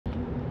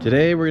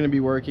Today we're going to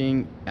be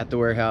working at the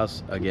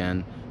warehouse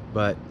again,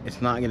 but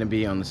it's not going to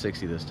be on the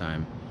 60 this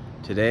time.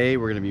 Today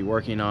we're going to be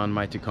working on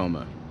my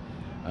Tacoma.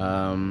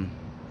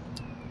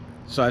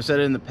 So I've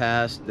said it in the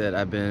past that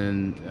I've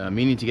been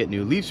meaning to get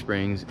new leaf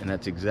springs, and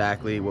that's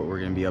exactly what we're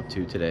going to be up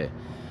to today.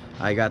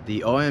 I got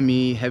the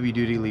OME heavy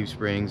duty leaf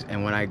springs,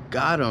 and when I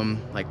got them,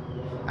 like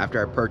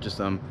after I purchased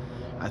them,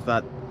 I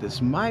thought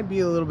this might be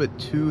a little bit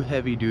too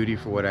heavy duty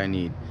for what I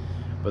need.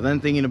 But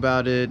then thinking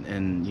about it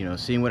and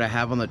seeing what I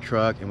have on the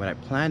truck and what I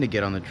plan to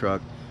get on the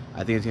truck,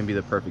 I think it's gonna be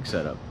the perfect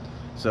setup.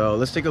 So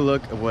let's take a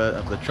look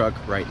at the truck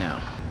right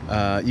now.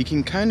 You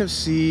can kind of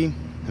see,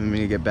 let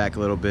me get back a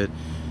little bit.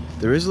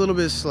 There is a little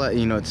bit slight,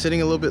 it's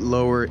sitting a little bit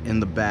lower in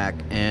the back,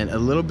 and a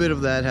little bit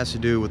of that has to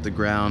do with the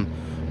ground,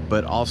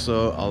 but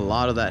also a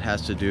lot of that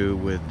has to do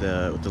with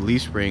the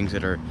leaf springs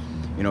that are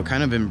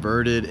kind of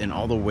inverted, and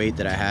all the weight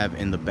that I have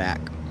in the back.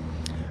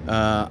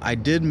 I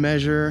did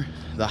measure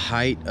the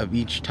height of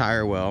each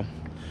tire well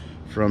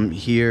from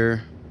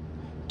here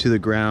to the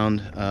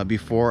ground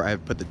before I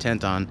put the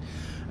tent on,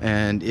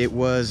 and it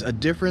was a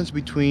difference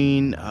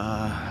between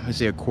let's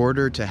say a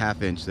quarter to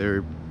half inch.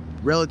 They're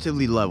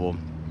relatively level.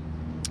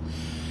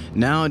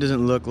 Now it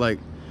doesn't look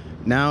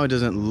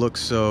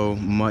so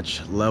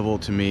much level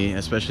to me,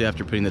 especially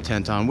after putting the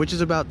tent on, which is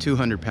about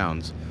 200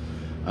 pounds.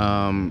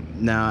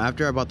 Now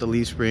after I bought the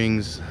leaf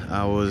springs,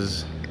 I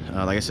was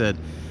like I said,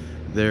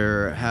 they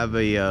have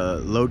a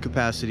load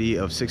capacity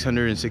of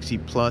 660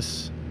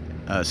 pounds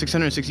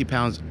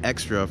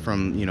extra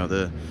from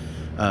the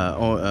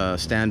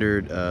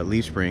standard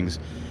leaf springs,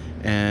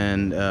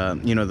 and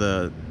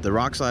the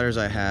rock sliders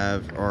I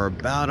have are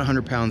about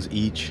 100 pounds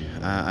each.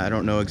 I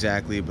don't know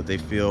exactly, but they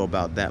feel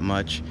about that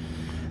much.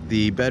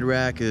 The bed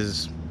rack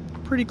is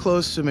pretty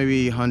close to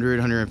maybe 100,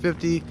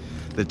 150.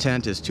 The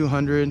tent is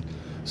 200.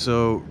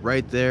 So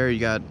right there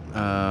you got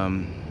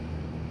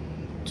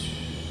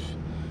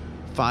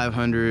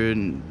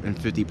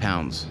 550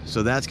 pounds.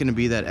 So that's going to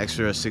be that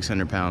extra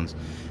 600 pounds.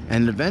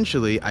 And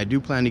eventually I do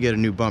plan to get a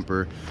new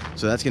bumper,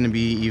 so that's going to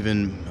be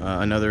even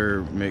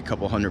another maybe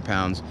couple hundred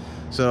pounds.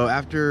 So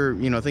after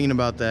thinking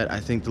about that, I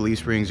think the leaf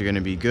springs are going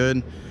to be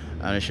good.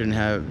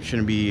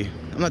 Shouldn't be,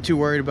 I'm not too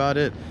worried about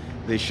it.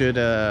 They should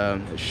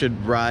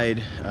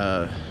ride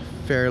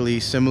fairly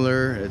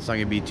similar. It's not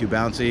going to be too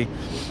bouncy.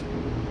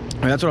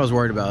 And that's what I was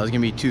worried about. It's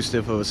going to be too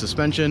stiff of a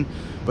suspension,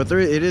 but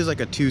it is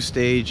like a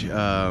two-stage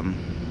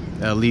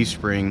leaf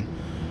spring.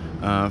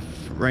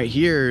 Right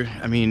here,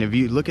 I mean, if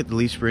you look at the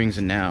leaf springs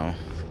and now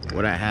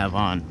what I have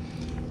on,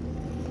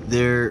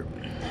 you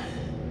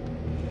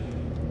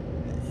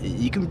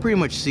can pretty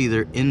much see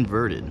they're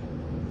inverted.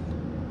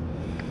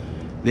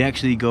 They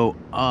actually go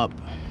up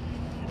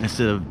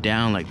instead of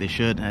down like they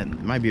should.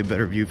 It might be a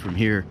better view from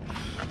here.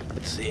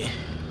 Let's see.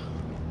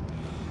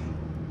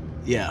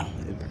 Yeah,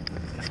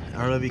 I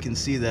don't know if you can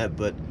see that,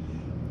 but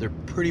they're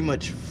pretty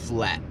much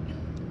flat.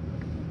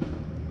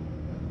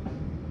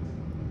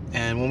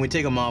 And when we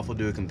take them off, we'll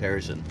do a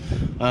comparison.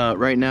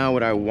 Right now,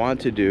 what I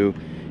want to do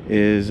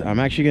is I'm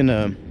actually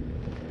gonna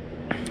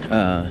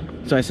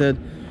so I said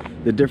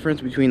the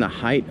difference between the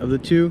height of the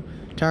two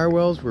tire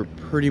wells were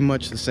pretty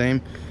much the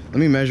same. Let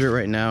me measure it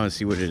right now and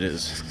see what it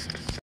is.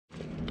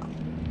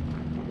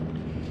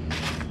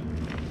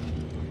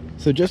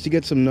 So just to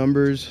get some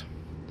numbers,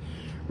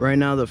 right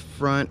now the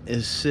front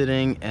is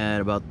sitting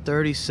at about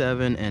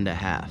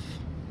 37.5.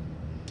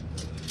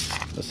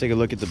 Let's take a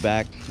look at the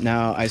back.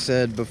 Now, I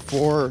said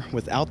before,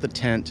 without the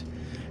tent,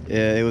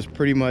 it was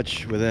pretty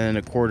much within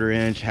a quarter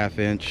inch, half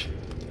inch.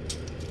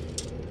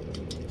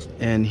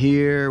 And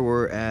here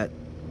we're at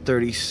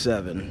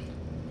 37.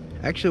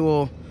 Actually,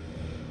 well,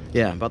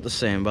 yeah, about the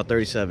same, about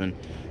 37.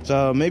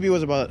 So maybe it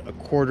was about a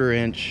quarter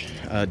inch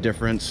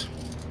difference.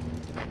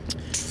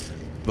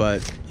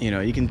 But,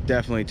 you can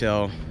definitely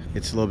tell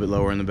it's a little bit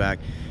lower in the back.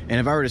 And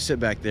if I were to sit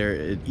back there,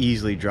 it'd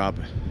easily drop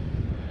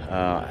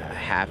a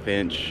half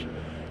inch,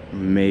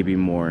 maybe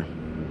more.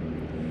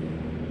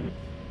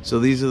 So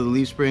these are the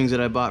leaf springs that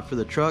I bought for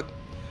the truck.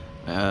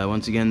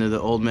 Once again, they're the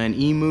Old Man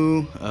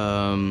Emu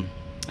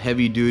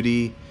heavy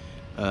duty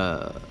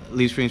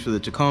leaf springs for the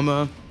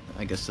Tacoma.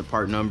 I guess the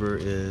part number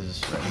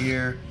is right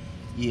here,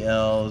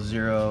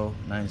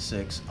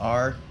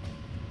 EL096R.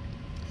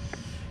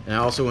 And I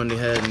also went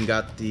ahead and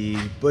got the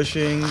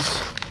bushings,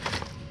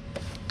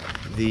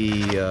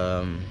 the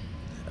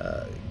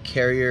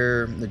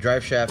carrier, the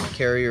drive shaft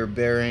carrier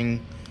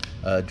bearing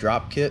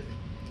drop kit,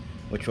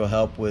 which will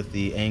help with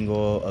the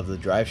angle of the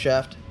drive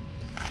shaft.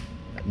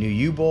 New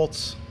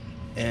U-bolts,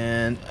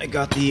 and I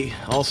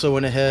also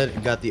went ahead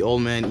and got the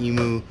Old Man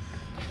Emu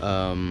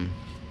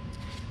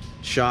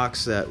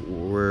shocks that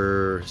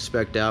were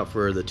spec'd out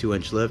for the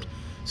 2-inch lift.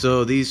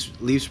 So these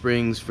leaf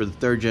springs for the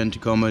 3rd gen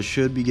Tacoma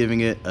should be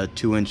giving it a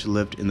 2-inch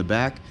lift in the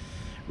back.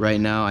 Right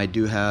now I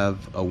do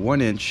have a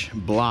 1-inch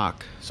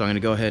block, so I'm going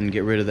to go ahead and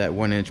get rid of that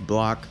 1-inch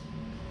block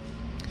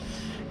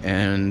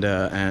and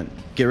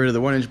get rid of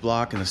the 1-inch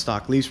block and the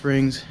stock leaf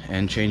springs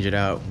and change it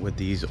out with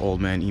these Old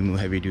Man Emu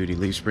heavy duty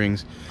leaf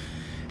springs.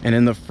 And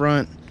in the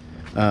front,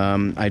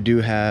 I do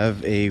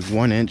have a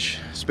 1-inch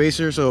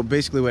spacer, so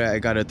basically I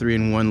got a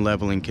 3-in-1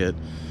 leveling kit.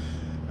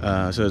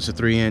 So it's a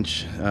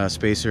 3-inch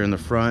spacer in the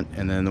front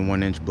and then the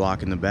 1-inch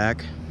block in the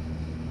back.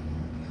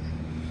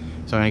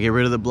 So I'm gonna get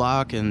rid of the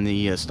block and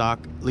the stock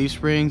leaf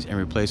springs and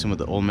replace them with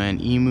the Old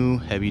Man Emu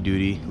heavy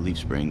duty leaf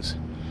springs.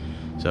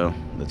 So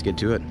let's get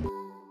to it.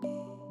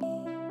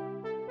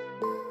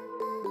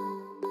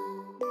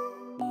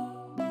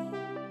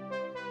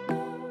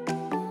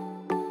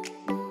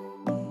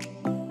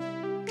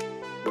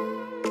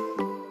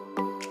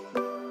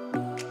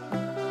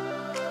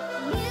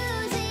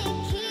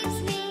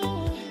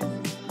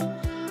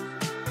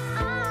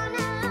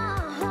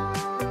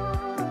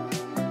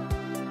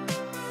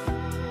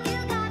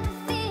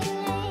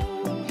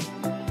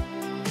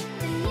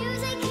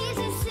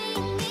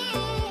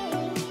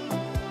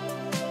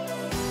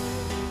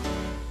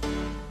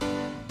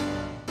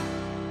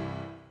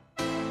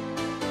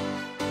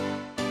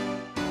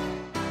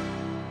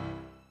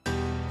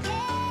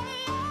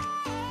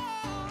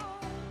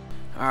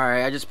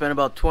 Alright, I just spent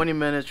about 20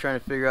 minutes trying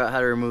to figure out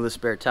how to remove the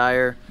spare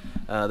tire.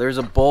 There's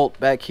a bolt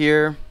back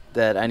here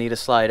that I need to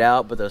slide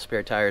out, but the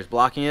spare tire is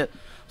blocking it.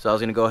 So I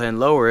was going to go ahead and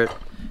lower it.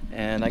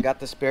 And I got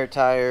the spare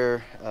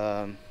tire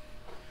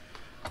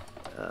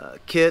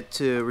kit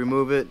to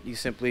remove it. You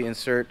simply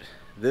insert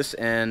this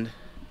end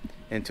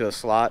into a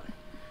slot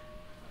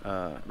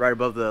right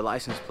above the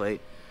license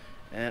plate.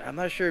 And I'm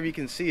not sure if you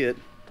can see it,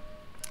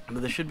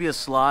 but there should be a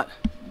slot.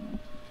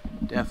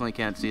 Definitely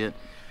can't see it.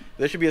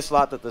 There should be a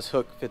slot that this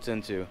hook fits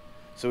into.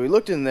 So we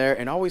looked in there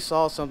and all we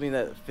saw something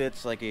that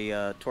fits like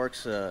a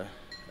Torx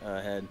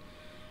head,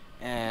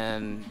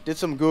 and did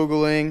some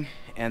Googling,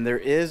 and there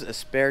is a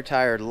spare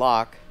tire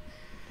lock.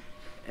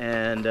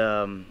 And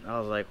I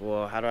was like,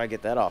 well, how do I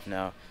get that off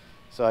now?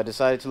 So I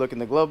decided to look in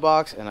the glove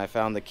box and I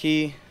found the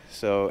key.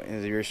 So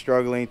as you're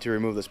struggling to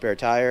remove the spare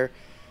tire,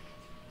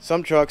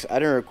 some trucks, I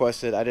didn't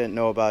request it, I didn't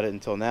know about it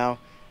until now,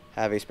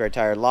 have a spare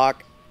tire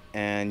lock,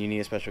 and you need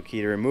a special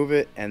key to remove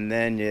it, and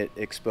then it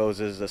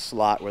exposes the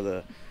slot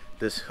where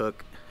this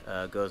hook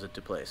goes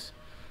into place.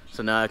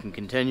 So now I can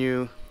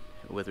continue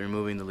with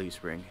removing the leaf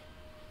spring.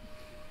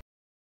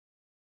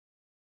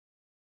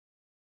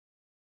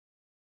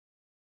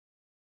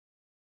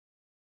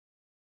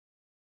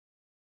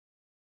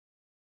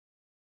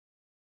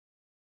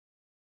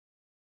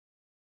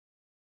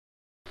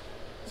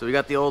 So we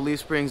got the old leaf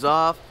springs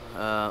off,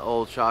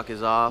 old shock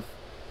is off.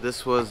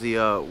 This was the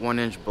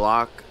 1-inch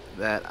block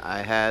that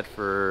I had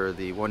for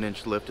the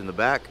 1-inch lift in the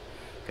back.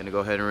 Gonna go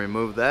ahead and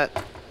remove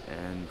that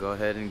and go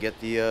ahead and get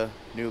the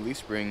new leaf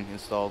spring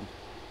installed.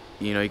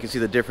 You know, you can see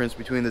the difference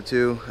between the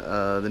two.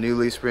 The new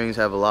leaf springs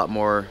have a lot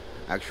more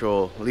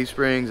actual leaf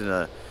springs and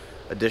a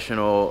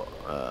additional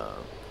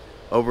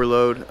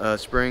overload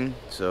spring,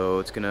 so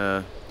it's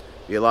gonna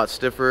be a lot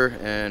stiffer,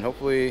 and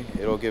hopefully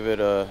it'll give it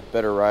a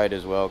better ride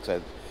as well,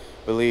 because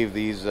I believe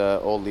these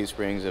old leaf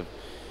springs have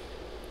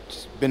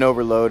been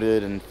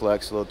overloaded and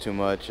flexed a little too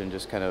much and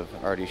just kind of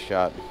already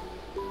shot.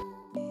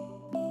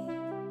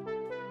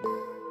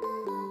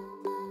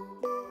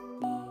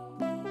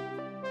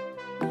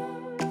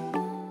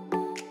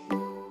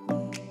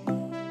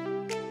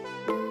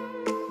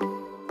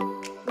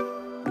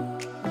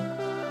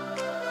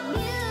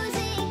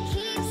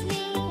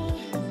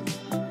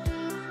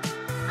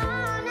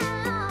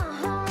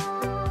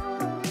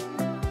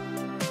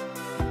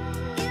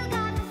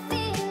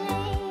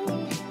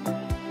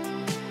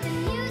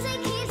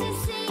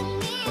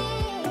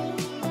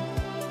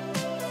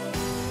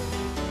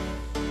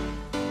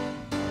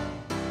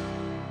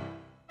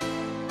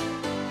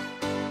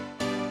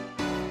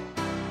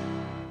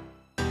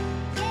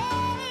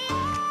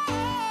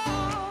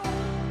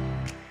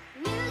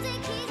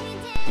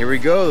 Here we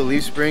go, the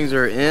leaf springs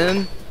are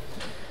in.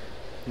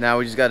 Now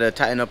we just got to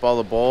tighten up all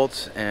the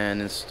bolts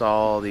and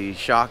install the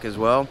shock as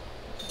well.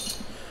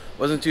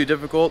 Wasn't too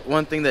difficult.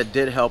 One thing that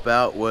did help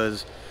out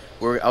was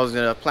I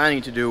was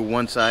planning to do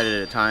one side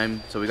at a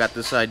time, so we got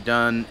this side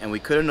done and we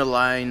couldn't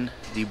align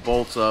the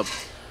bolts up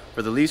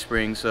for the leaf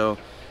spring, so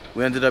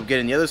we ended up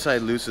getting the other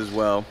side loose as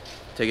well,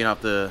 taking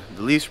off the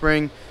leaf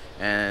spring,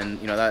 and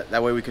you know,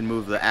 that way we can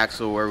move the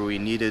axle wherever we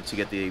needed to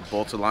get the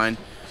bolts aligned.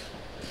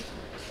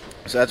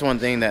 So that's one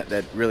thing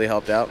that really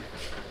helped out.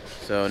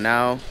 So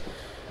now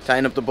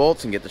tighten up the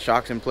bolts and get the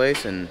shocks in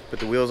place and put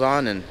the wheels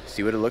on and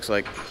see what it looks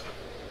like.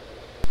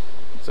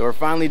 So we're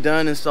finally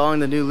done installing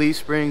the new leaf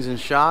springs and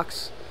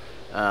shocks.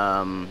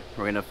 We're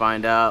gonna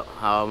find out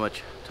how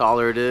much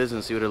taller it is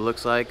and see what it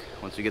looks like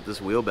once we get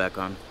this wheel back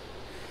on.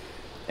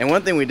 And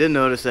one thing we did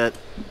notice, that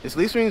these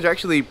leaf springs are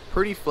actually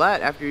pretty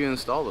flat after you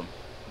install them,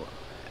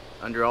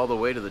 under all the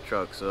weight of the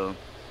truck. So,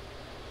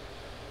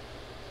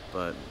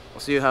 but we'll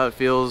see how it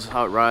feels,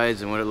 how it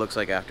rides, and what it looks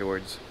like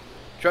afterwards.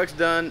 Truck's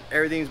done,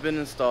 everything's been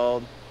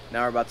installed.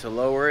 Now we're about to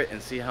lower it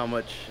and see how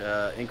much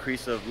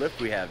increase of lift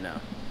we have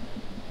now.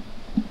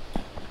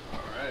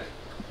 Alright.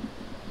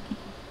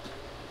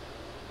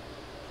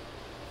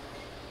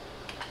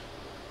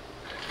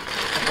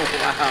 Oh,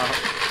 wow.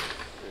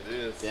 It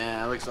is.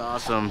 Yeah, that looks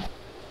awesome.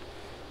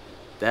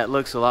 That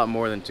looks a lot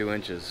more than 2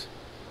 inches.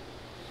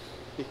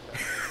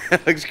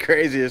 It looks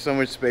crazy. There's so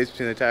much space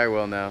between the tire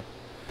well now.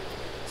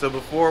 So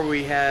before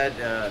we had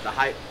the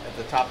height at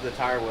the top of the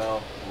tire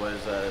well was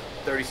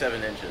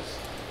 37 inches.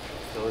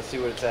 So let's see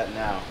what it's at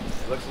now.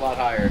 It looks a lot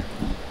higher.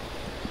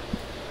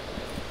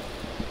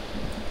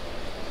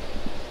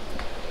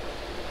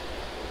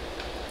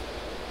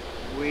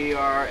 We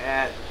are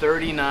at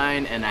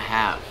 39 and a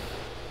half.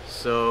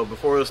 So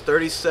before it was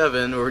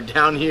 37, we're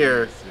down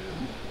here,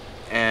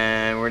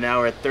 and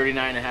we're at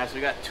 39 and a half. So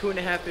we got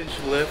 2.5 inch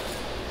lift,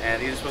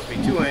 and these are supposed to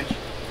be 2 inch.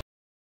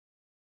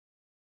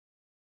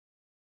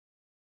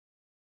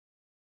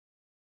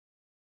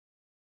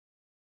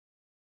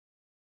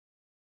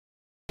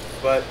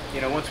 But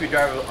you know, once we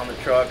drive on the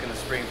truck and the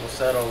springs will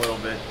settle a little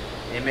bit,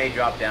 it may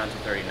drop down to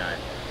 39.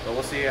 But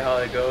we'll see how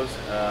it goes.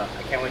 I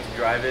can't wait to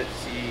drive it,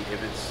 see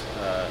if it's,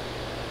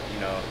 you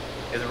know,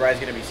 if the ride's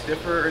gonna be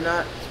stiffer or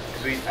not.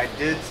 Because I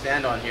did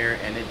stand on here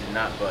and it did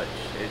not budge.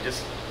 It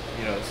just,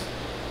 you know,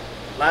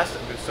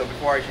 so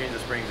before I changed the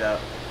springs out,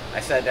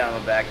 I sat down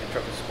on the back. The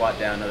truck would squat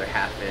down another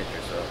 ½ inch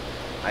or so.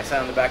 I sat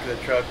on the back of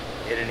the truck.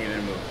 It didn't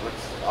even move.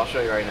 I'll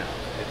show you right now.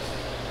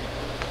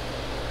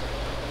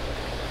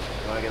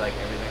 You want to get like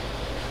everything?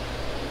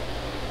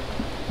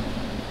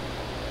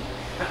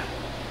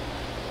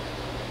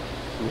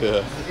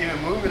 Yeah. Does it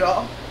even move at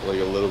all? Like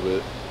a little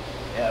bit.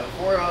 Yeah,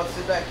 before I'll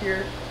sit back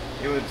here,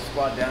 it would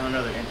squat down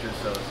another inch or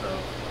so. So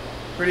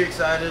pretty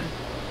excited.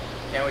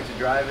 Can't wait to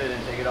drive it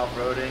and take it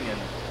off-roading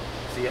and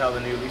see how the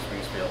new leaf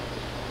springs feel.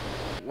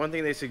 One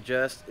thing they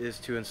suggest is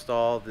to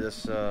install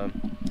this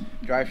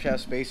drive shaft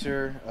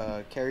spacer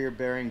carrier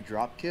bearing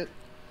drop kit.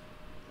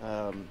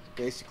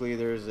 Basically,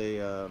 there's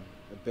a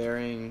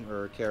bearing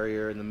or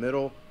carrier in the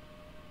middle,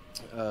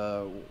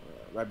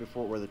 right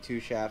before where the two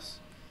shafts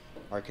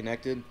are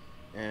connected.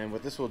 And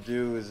what this will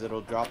do is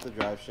it'll drop the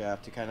drive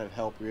shaft to kind of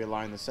help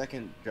realign the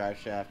second drive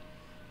shaft,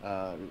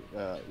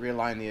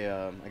 realign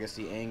the I guess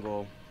the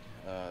angle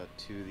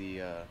to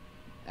the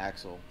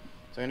axle.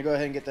 So I'm gonna go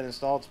ahead and get that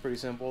installed. It's pretty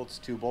simple. It's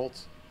 2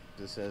 bolts.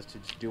 It says to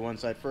do one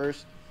side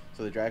first,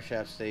 so the drive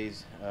shaft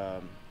stays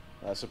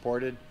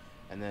supported,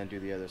 and then do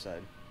the other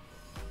side.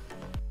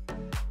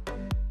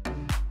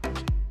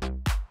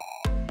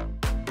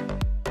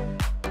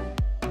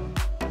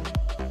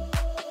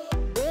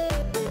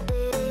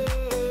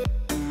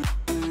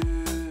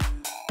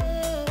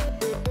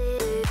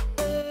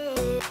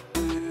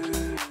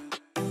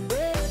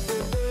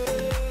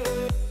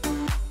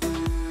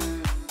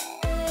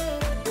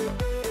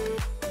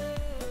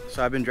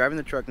 So I've been driving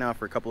the truck now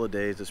for a couple of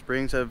days. The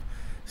springs have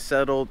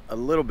settled a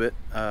little bit,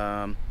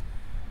 but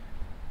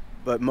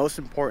most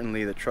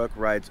importantly, the truck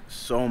rides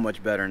so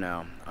much better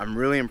now. I'm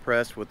really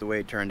impressed with the way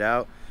it turned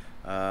out.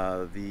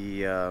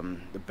 The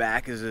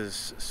back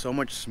is so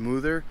much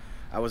smoother.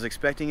 I was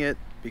expecting it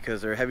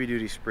because they're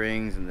heavy-duty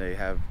springs and they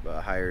have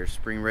a higher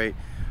spring rate.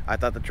 I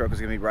thought the truck was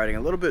going to be riding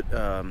a little bit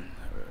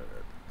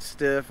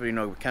stiff, you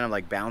know, kind of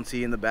like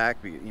bouncy in the back,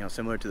 you know,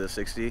 similar to the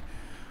 60.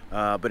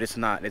 But it's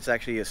not. It's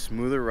actually a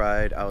smoother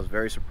ride. I was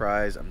very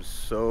surprised. I'm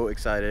so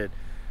excited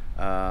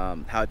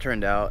how it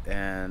turned out,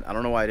 and I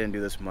don't know why I didn't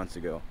do this months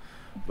ago.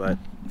 But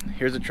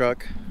here's the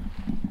truck,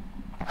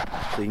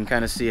 so you can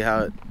kind of see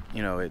how it,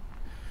 you know,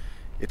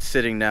 it's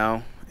sitting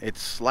now.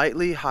 It's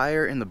slightly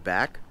higher in the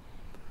back,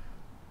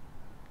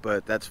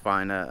 but that's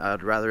fine.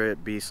 I'd rather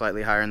it be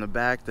slightly higher in the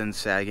back than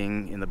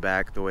sagging in the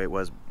back the way it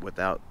was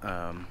without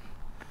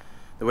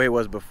the way it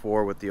was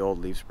before with the old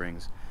leaf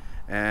springs.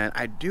 And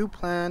I do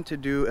plan to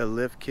do a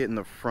lift kit in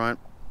the front.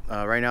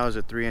 Right now is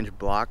a 3-inch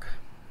block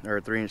or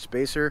a 3-inch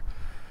spacer.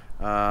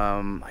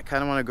 I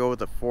kind of want to go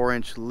with a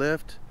 4-inch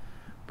lift,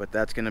 but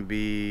that's going to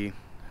be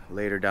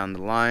later down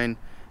the line,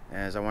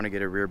 as I want to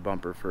get a rear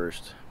bumper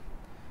first.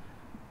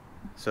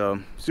 So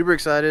super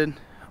excited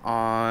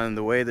on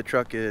the way the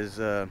truck is,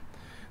 the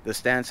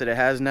stance that it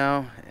has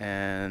now,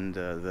 and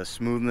the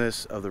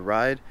smoothness of the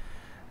ride.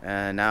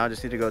 And now I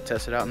just need to go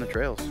test it out on the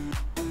trails.